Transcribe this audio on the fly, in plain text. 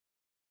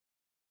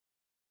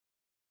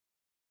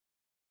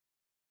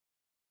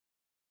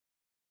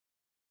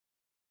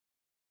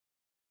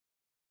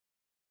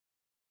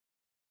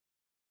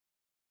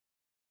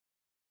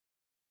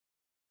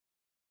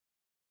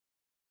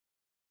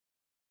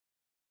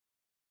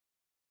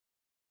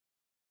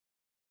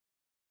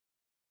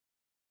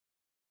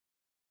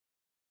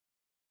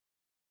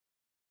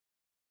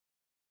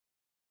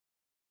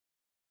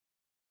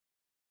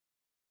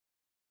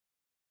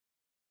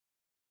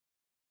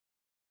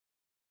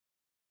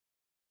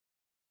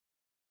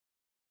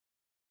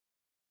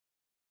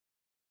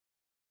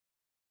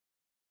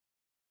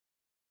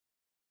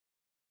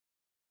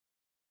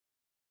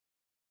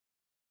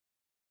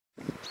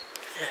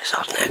It's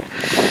on now.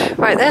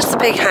 Right, there's the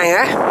big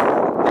hanger.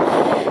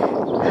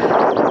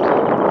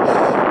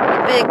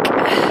 The big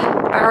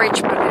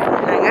barrage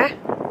balloon hanger.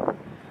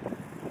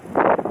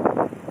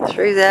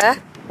 Through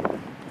there.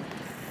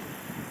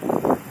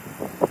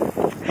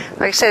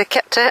 Like I said, I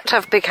had to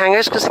have big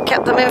hangers because it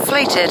kept them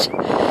inflated.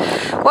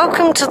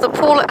 Welcome to the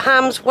Pawlett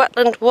Hams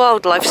Wetland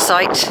Wildlife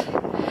Site.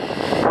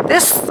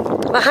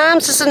 The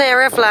Hams is an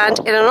area of land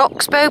in an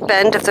oxbow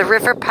bend of the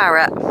River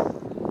Parrett.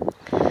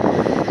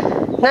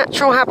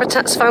 Natural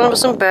habitats of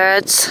animals and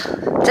birds.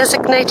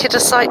 Designated a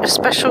site of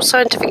special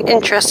scientific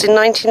interest in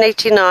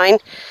 1989.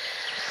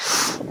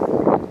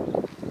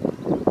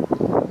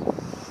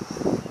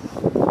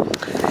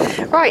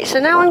 Right,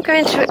 so now I'm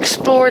going to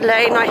explore a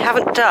lane I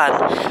haven't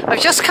done. I've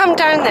just come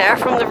down there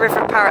from the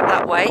River Parrett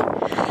that way.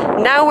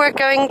 Now we're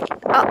going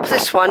up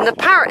this one. The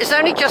Parrett is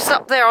only just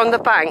up there on the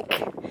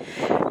bank.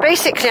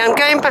 Basically, I'm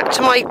going back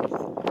to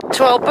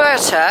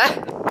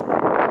Alberta,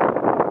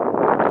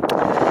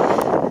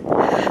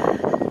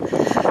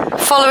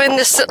 following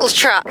this little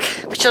track,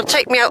 which will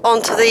take me out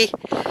onto the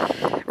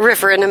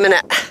river in a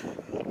minute.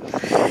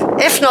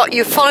 If not,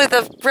 you follow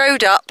the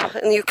road up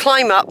and you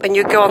climb up and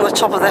you go on the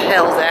top of the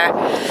hill there.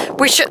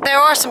 There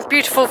are some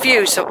beautiful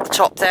views up the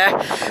top there.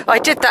 I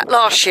did that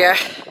last year.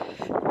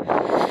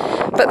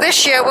 But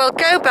this year we'll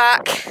go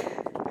back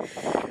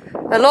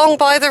along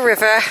by the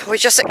river. We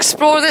just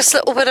explore this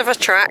little bit of a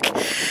track,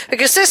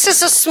 because this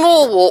is a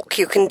small walk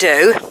you can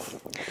do.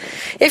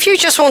 If you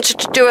just wanted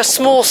to do a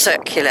small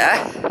circular,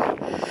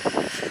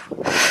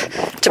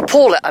 to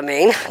Pawlett I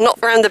mean, not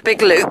around the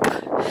big loop.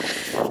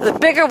 The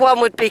bigger one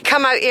would be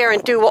come out here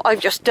and do what I've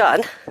just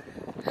done.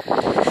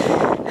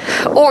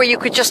 Or you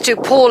could just do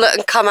Pawlett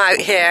and come out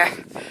here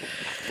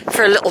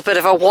for a little bit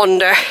of a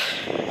wander.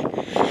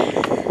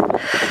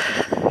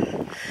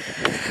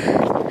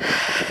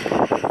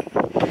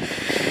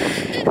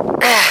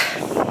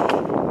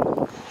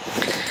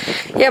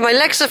 Yeah, my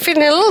legs are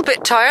feeling a little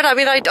bit tired. I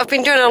mean, I've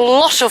been doing a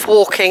lot of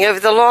walking over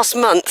the last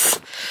month.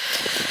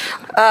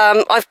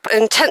 I've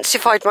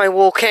intensified my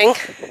walking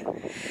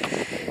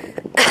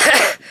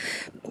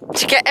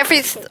to get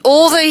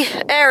all the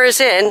areas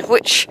in,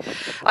 which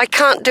I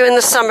can't do in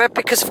the summer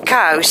because of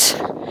cows.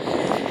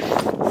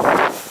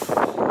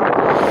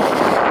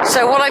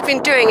 So what I've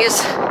been doing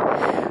is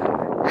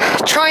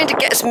trying to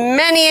get as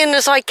many in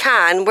as I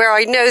can where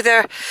I know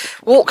they're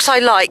walks I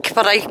like,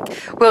 but I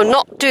will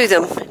not do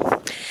them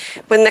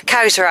when the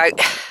cows are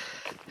out.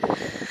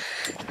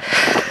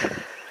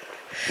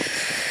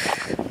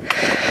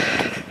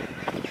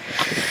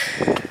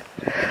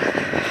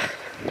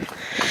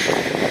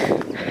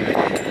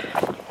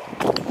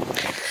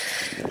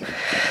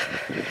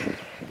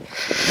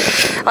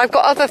 I've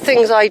got other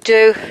things I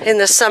do in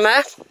the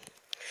summer,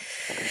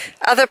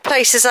 other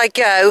places I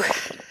go.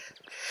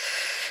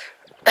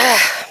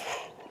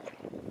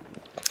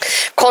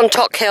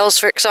 Quantock Hills,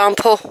 for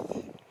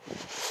example.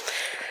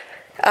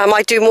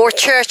 I do more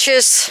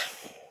churches,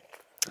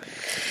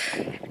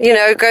 you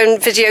know, go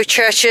and video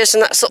churches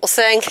and that sort of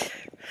thing.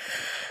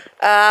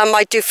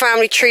 I do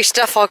family tree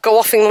stuff. I'll go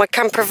off in my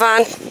camper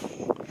van.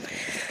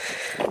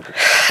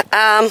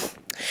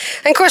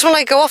 And of course when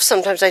I go off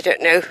sometimes I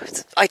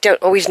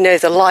don't always know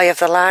the lie of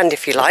the land,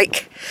 if you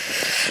like.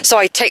 So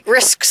I take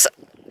risks.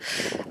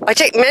 I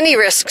take many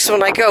risks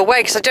when I go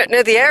away because I don't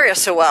know the area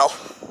so well.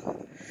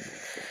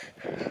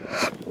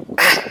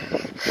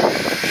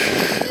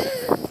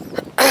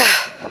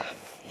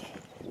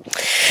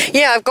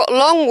 Yeah, I've got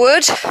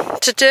Longwood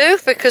to do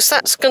because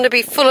that's going to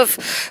be full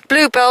of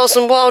bluebells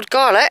and wild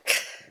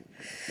garlic.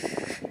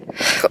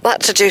 Got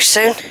that to do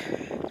soon.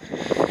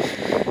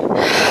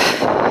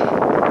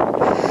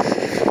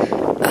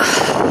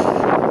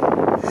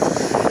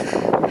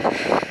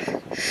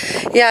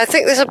 Yeah, I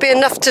think this will be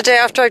enough today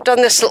after I've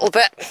done this little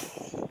bit.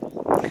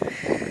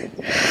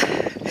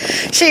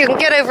 So you can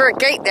get over a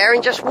gate there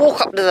and just walk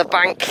up to the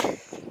bank.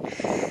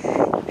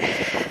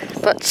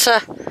 But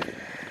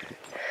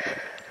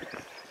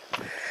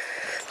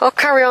I'll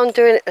carry on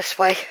doing it this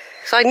way.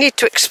 So I need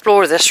to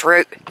explore this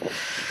route.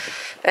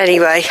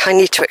 Anyway, I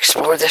need to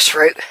explore this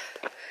route.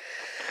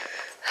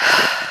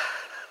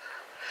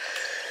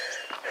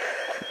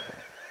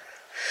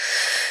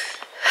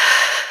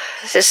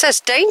 It says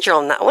danger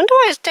on that. I wonder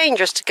why it's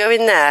dangerous to go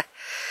in there.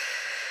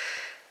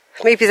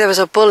 Maybe there was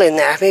a bull in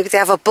there. Maybe they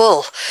have a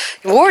bull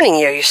warning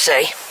you, you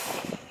see.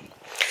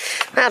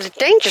 I had a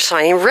danger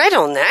sign in red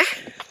on there.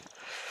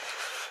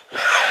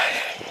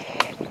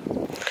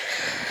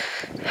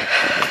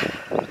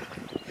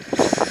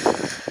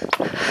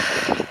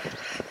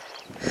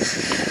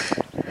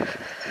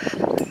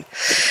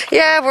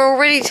 Yeah, we're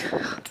already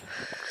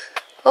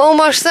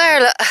almost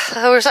there. Look,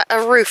 or is that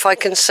a roof I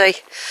can see?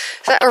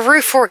 Is that a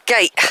roof or a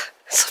gate?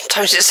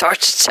 Sometimes it's hard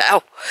to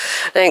tell.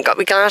 I ain't got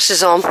my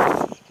glasses on.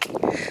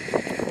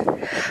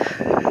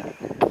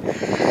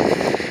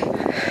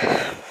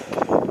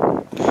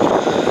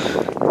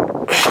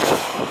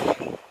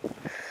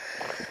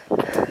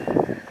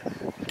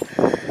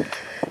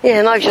 Yeah,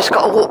 and I've just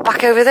got to walk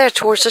back over there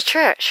towards the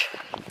church.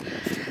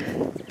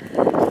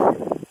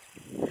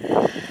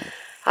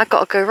 I've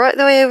got to go right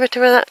the way over to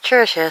where that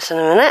church is in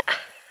a minute.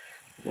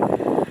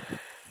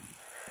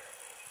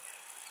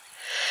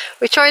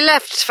 Which I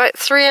left about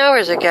 3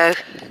 hours ago.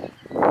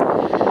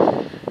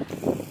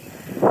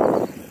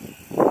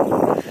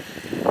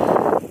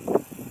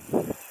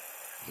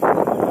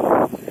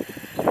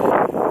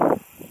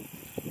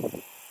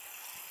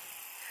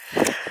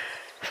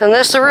 And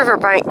there's the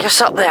riverbank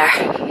just up there.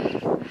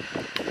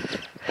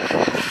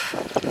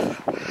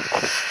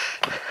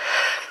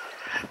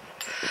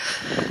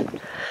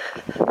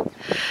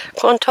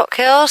 Quantock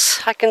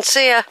Hills. I can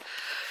see a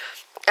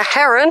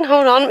heron.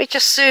 Hold on, let me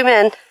just zoom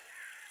in.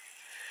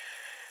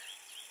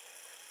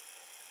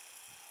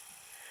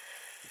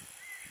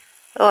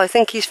 Oh, I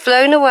think he's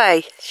flown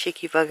away,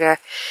 cheeky bugger.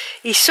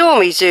 He saw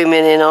me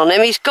zooming in on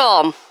him, he's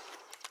gone.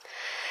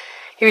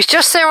 He was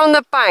just there on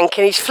the bank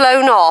and he's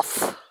flown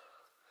off.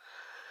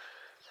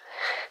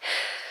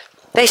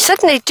 They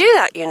suddenly do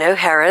that, you know,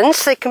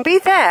 herons. They can be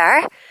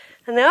there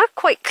and they are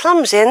quite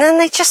clumsy and then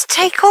they just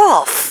take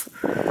off.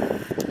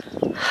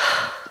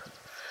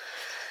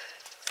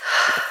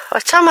 By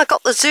the time I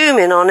got the zoom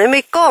in on him,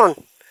 he'd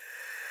gone.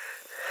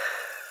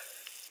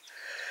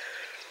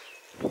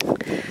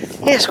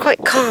 Yeah, it's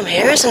quite calm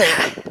here, isn't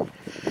it?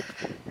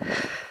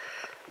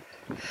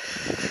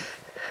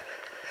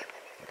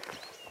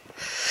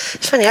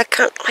 It's funny, I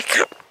can't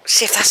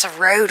see if that's a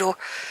road or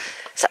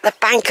is that the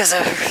bank of the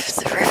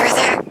river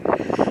there?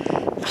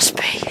 Must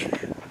be.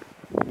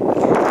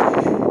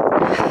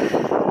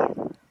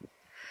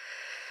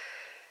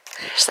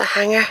 There's the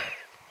hangar.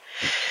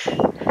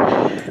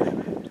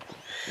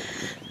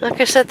 Like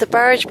I said, the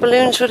barrage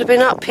balloons would have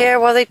been up here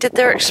while they did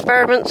their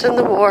experiments in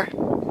the war.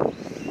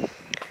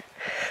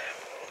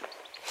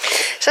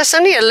 So it's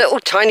only a little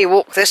tiny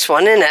walk, this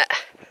one, isn't it?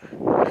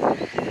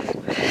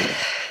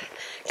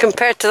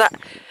 Compared to that,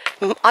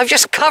 I've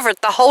just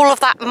covered the whole of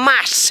that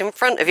mass in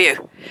front of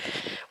you.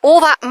 All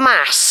that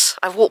mass,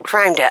 I've walked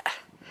round it.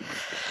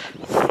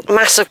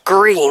 Mass of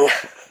green.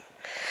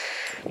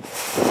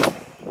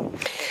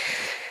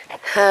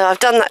 I've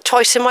done that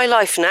twice in my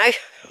life now.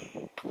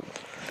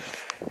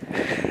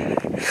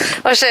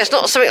 Like I say, it's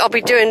not something I'll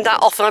be doing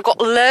that often. I've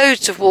got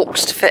loads of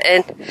walks to fit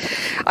in.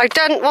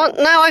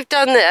 Now I've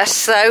done this,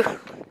 so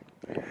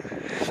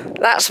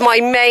that's my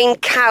main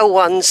cow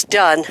ones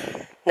done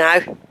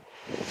now.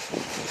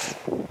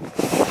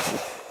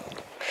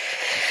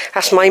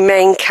 That's my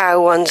main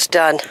cow ones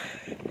done.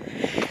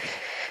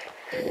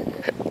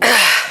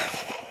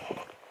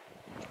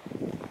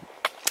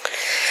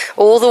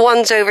 All the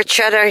ones over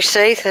Cheddar, you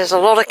see, there's a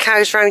lot of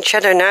cows around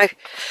Cheddar now.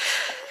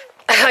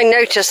 I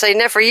noticed they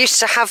never used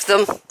to have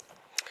them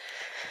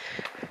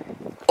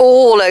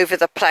all over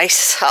the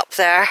place up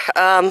there.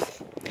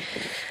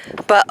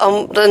 But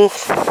on the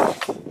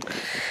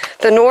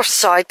north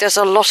side, there's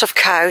a lot of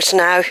cows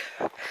now.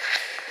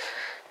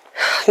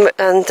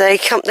 And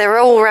they're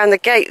all around the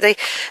gate. They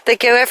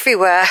go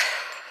everywhere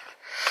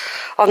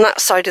on that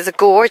side of the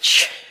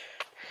gorge.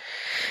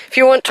 If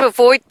you want to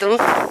avoid them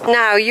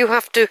now, you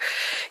won't be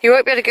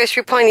able to go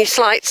through Piney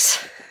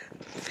Slights.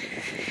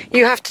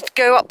 You have to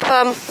go up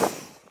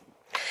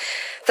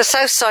the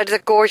south side of the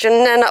gorge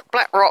and then up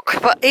Black Rock.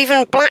 But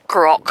even Black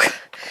Rock,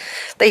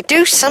 they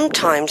do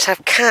sometimes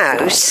have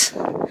cows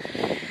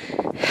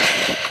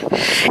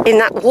in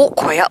that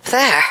walkway up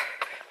there.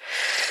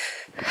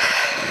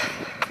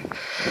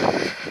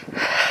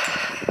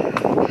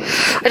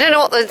 I don't know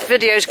what the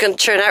video is going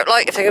to turn out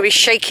like, if they're going to be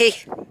shaky.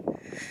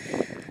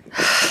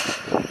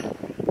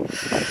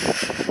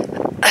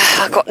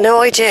 I've got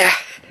no idea.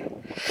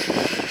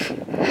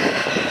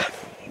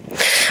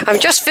 I've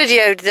just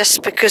videoed this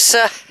because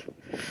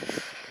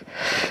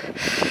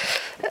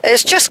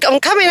I'm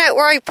coming out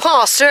where I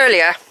passed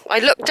earlier. I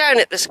looked down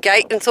at this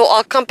gate and thought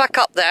I'll come back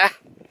up there.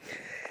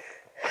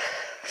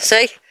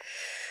 See?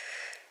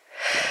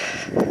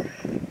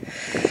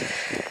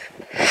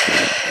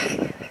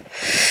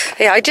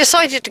 Yeah, I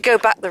decided to go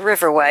back the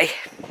riverway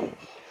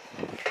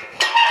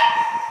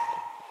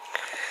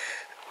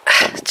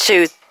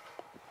to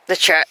the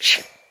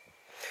church.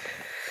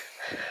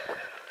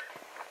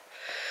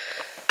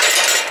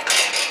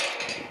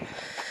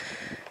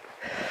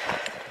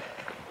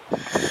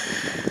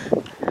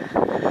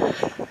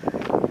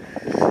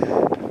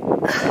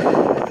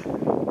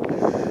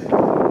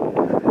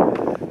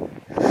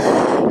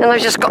 And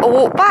I've just got to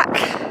walk back.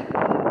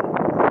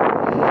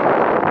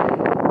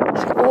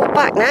 Just got to walk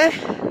back now.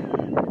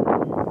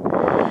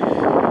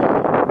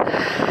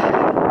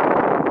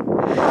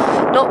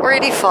 Not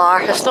really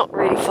far, it's not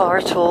really far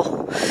at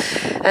all.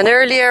 And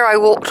earlier I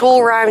walked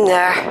all round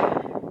there.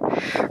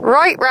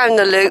 Right round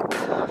the loop.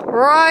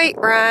 Right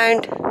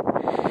round.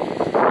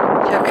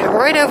 So I come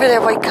right over there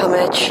by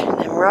Cummage. And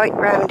then right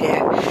round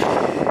here.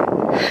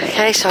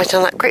 Okay, so I've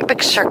done that great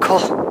big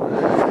circle.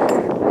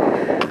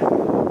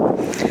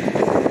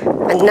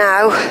 And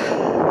now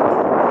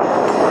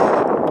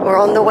we're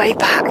on the way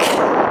back.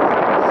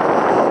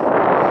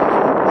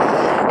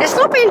 It's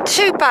not been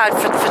too bad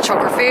for the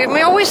photography.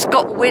 We always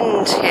got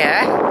wind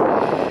here,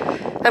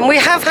 and we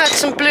have had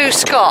some blue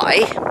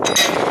sky.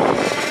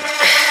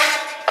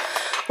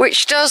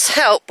 which does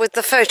help with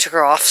the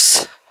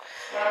photographs.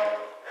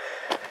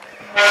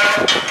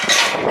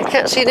 I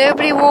can't see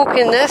nobody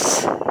walking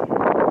this.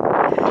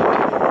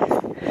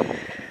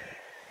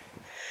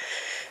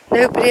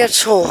 Nobody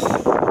at all.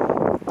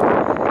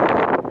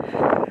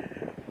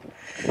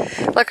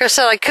 Like I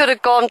said, I could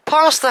have gone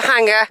past the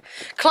hangar,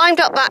 climbed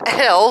up that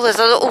hill, there's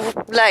a little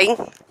lane,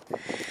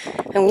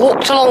 and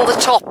walked along the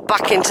top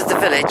back into the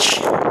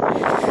village.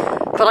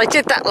 But I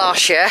did that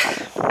last year.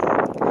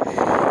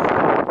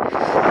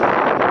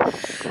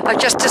 I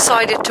just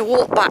decided to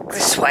walk back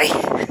this way.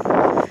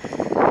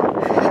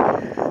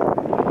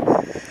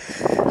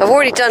 I've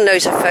already done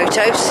loads of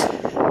photos.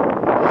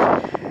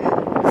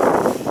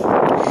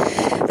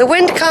 The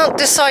wind can't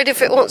decide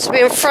if it wants to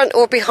be in front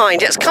or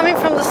behind. It's coming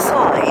from the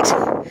side.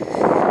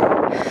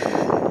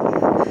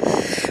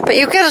 But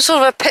you get a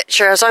sort of a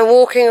picture as I'm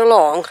walking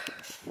along.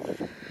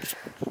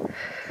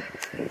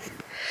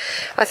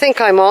 I think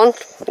I'm on.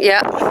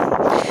 Yeah.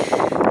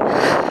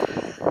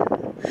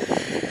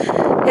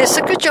 It's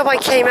a good job I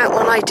came out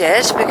when I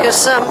did,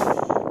 because the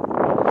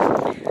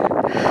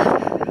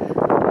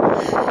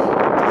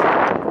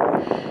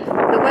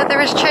weather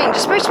has changed.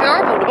 It's supposed to be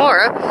horrible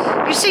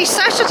tomorrow. You see,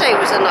 Saturday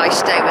was a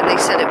nice day when they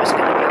said it was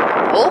going to be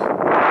horrible.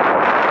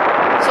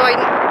 So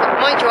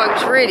mind you, I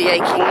was really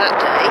aching that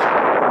day.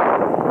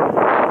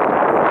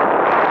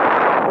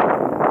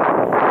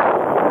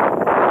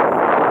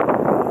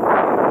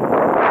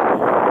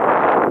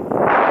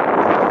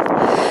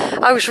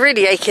 I was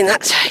really aching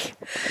that day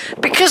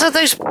because of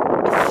those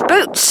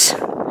boots.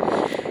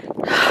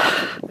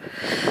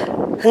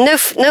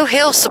 No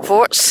heel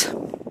supports.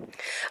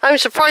 I'm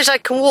surprised I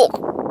can walk.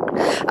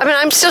 I mean,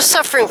 I'm still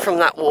suffering from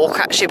that walk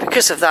actually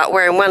because of that,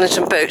 wearing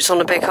Wellington boots on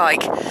a big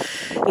hike.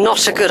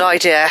 Not a good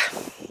idea.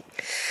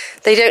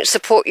 They don't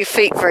support your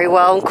feet very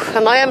well,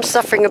 and I am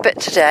suffering a bit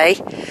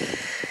today.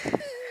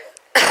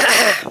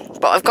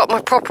 But I've got my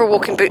proper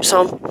walking boots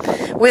on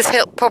with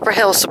proper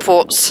heel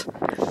supports.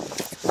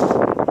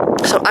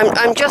 So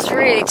I'm just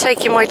really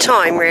taking my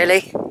time,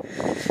 really.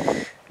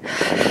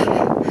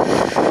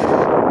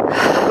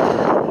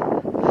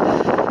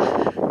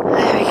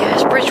 There we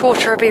go.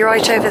 Bridgewater will be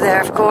right over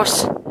there, of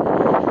course.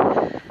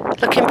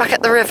 Looking back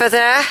at the river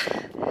there.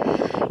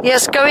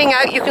 Yes, going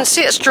out, you can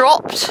see it's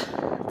dropped.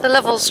 The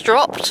level's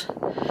dropped.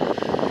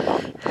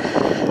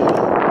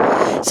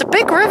 It's a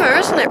big river,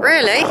 isn't it,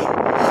 really?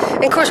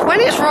 And of course,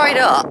 when it's right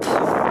up,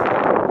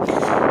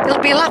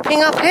 it'll be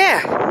lapping up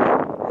here.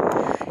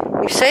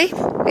 You see?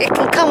 It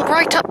can come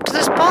right up to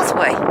this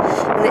pathway.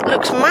 And it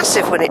looks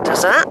massive when it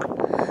does that.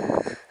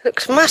 It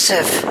looks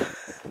massive.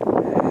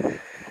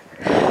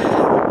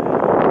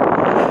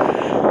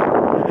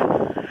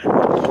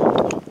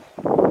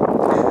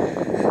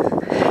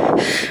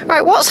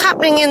 Right, what's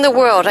happening in the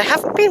world? I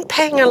haven't been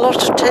paying a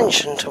lot of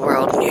attention to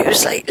world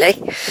news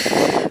lately.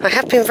 I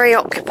have been very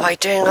occupied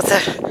doing other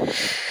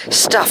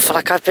stuff,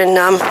 like I've been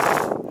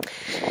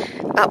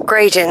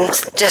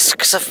upgrading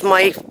discs of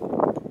my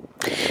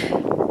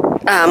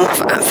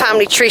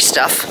family tree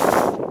stuff,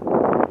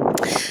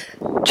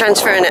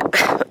 transferring it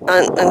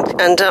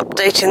and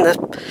updating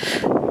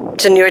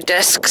to newer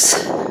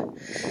discs.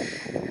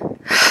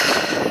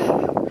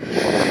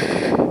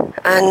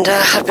 And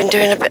I've been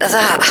doing a bit of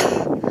that.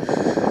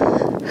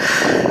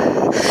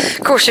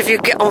 Of course, if you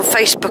get on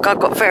Facebook, I've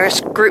got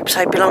various groups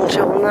I belong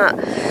to on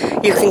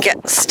that. You can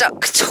get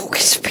stuck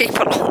talking to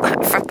people on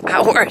that for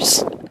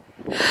hours.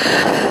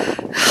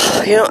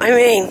 You know what I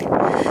mean?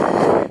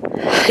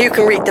 You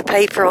can read the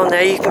paper on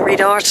there, you can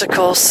read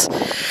articles,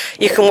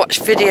 you can watch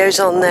videos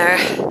on there,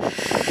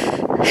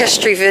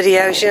 history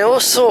videos, you know, all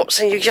sorts,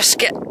 and you just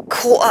get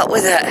caught up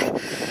with it.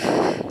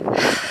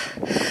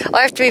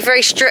 I have to be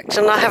very strict,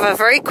 and I have a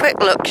very quick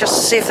look just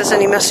to see if there's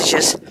any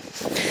messages.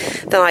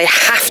 Then I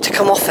have to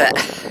come off it.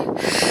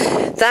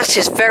 That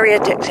is very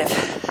addictive.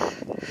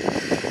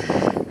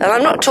 And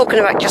I'm not talking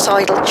about just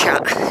idle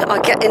chat. I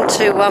get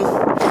into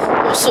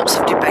all sorts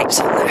of debates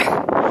on there.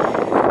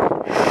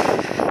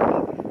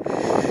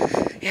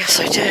 Yes,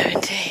 I do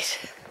indeed.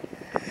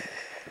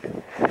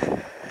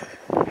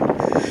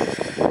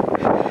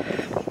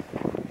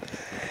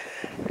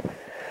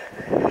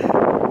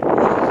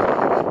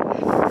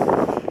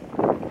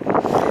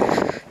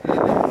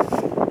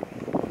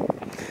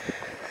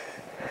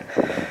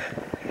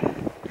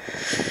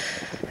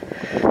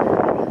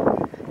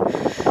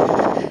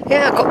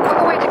 Yeah, I've got quite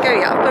a way to go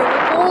yet. I'm going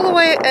all the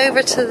way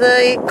over to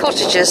the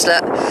cottages.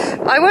 Look,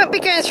 I won't be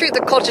going through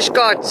the cottage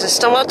gardens this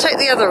time. I'll take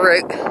the other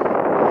route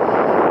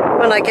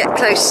when I get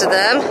close to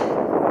them.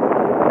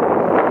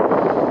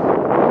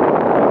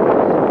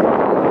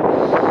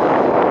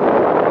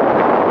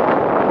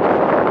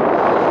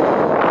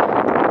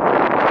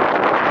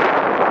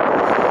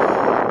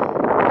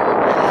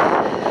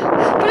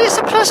 But it's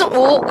a pleasant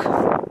walk.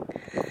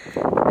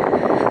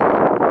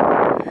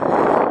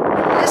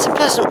 It's a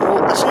pleasant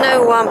walk. There's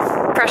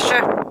no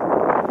pressure.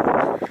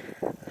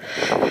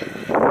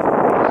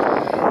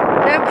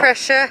 No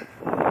pressure.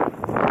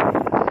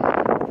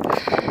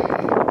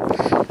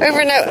 Over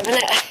and out in a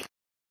minute.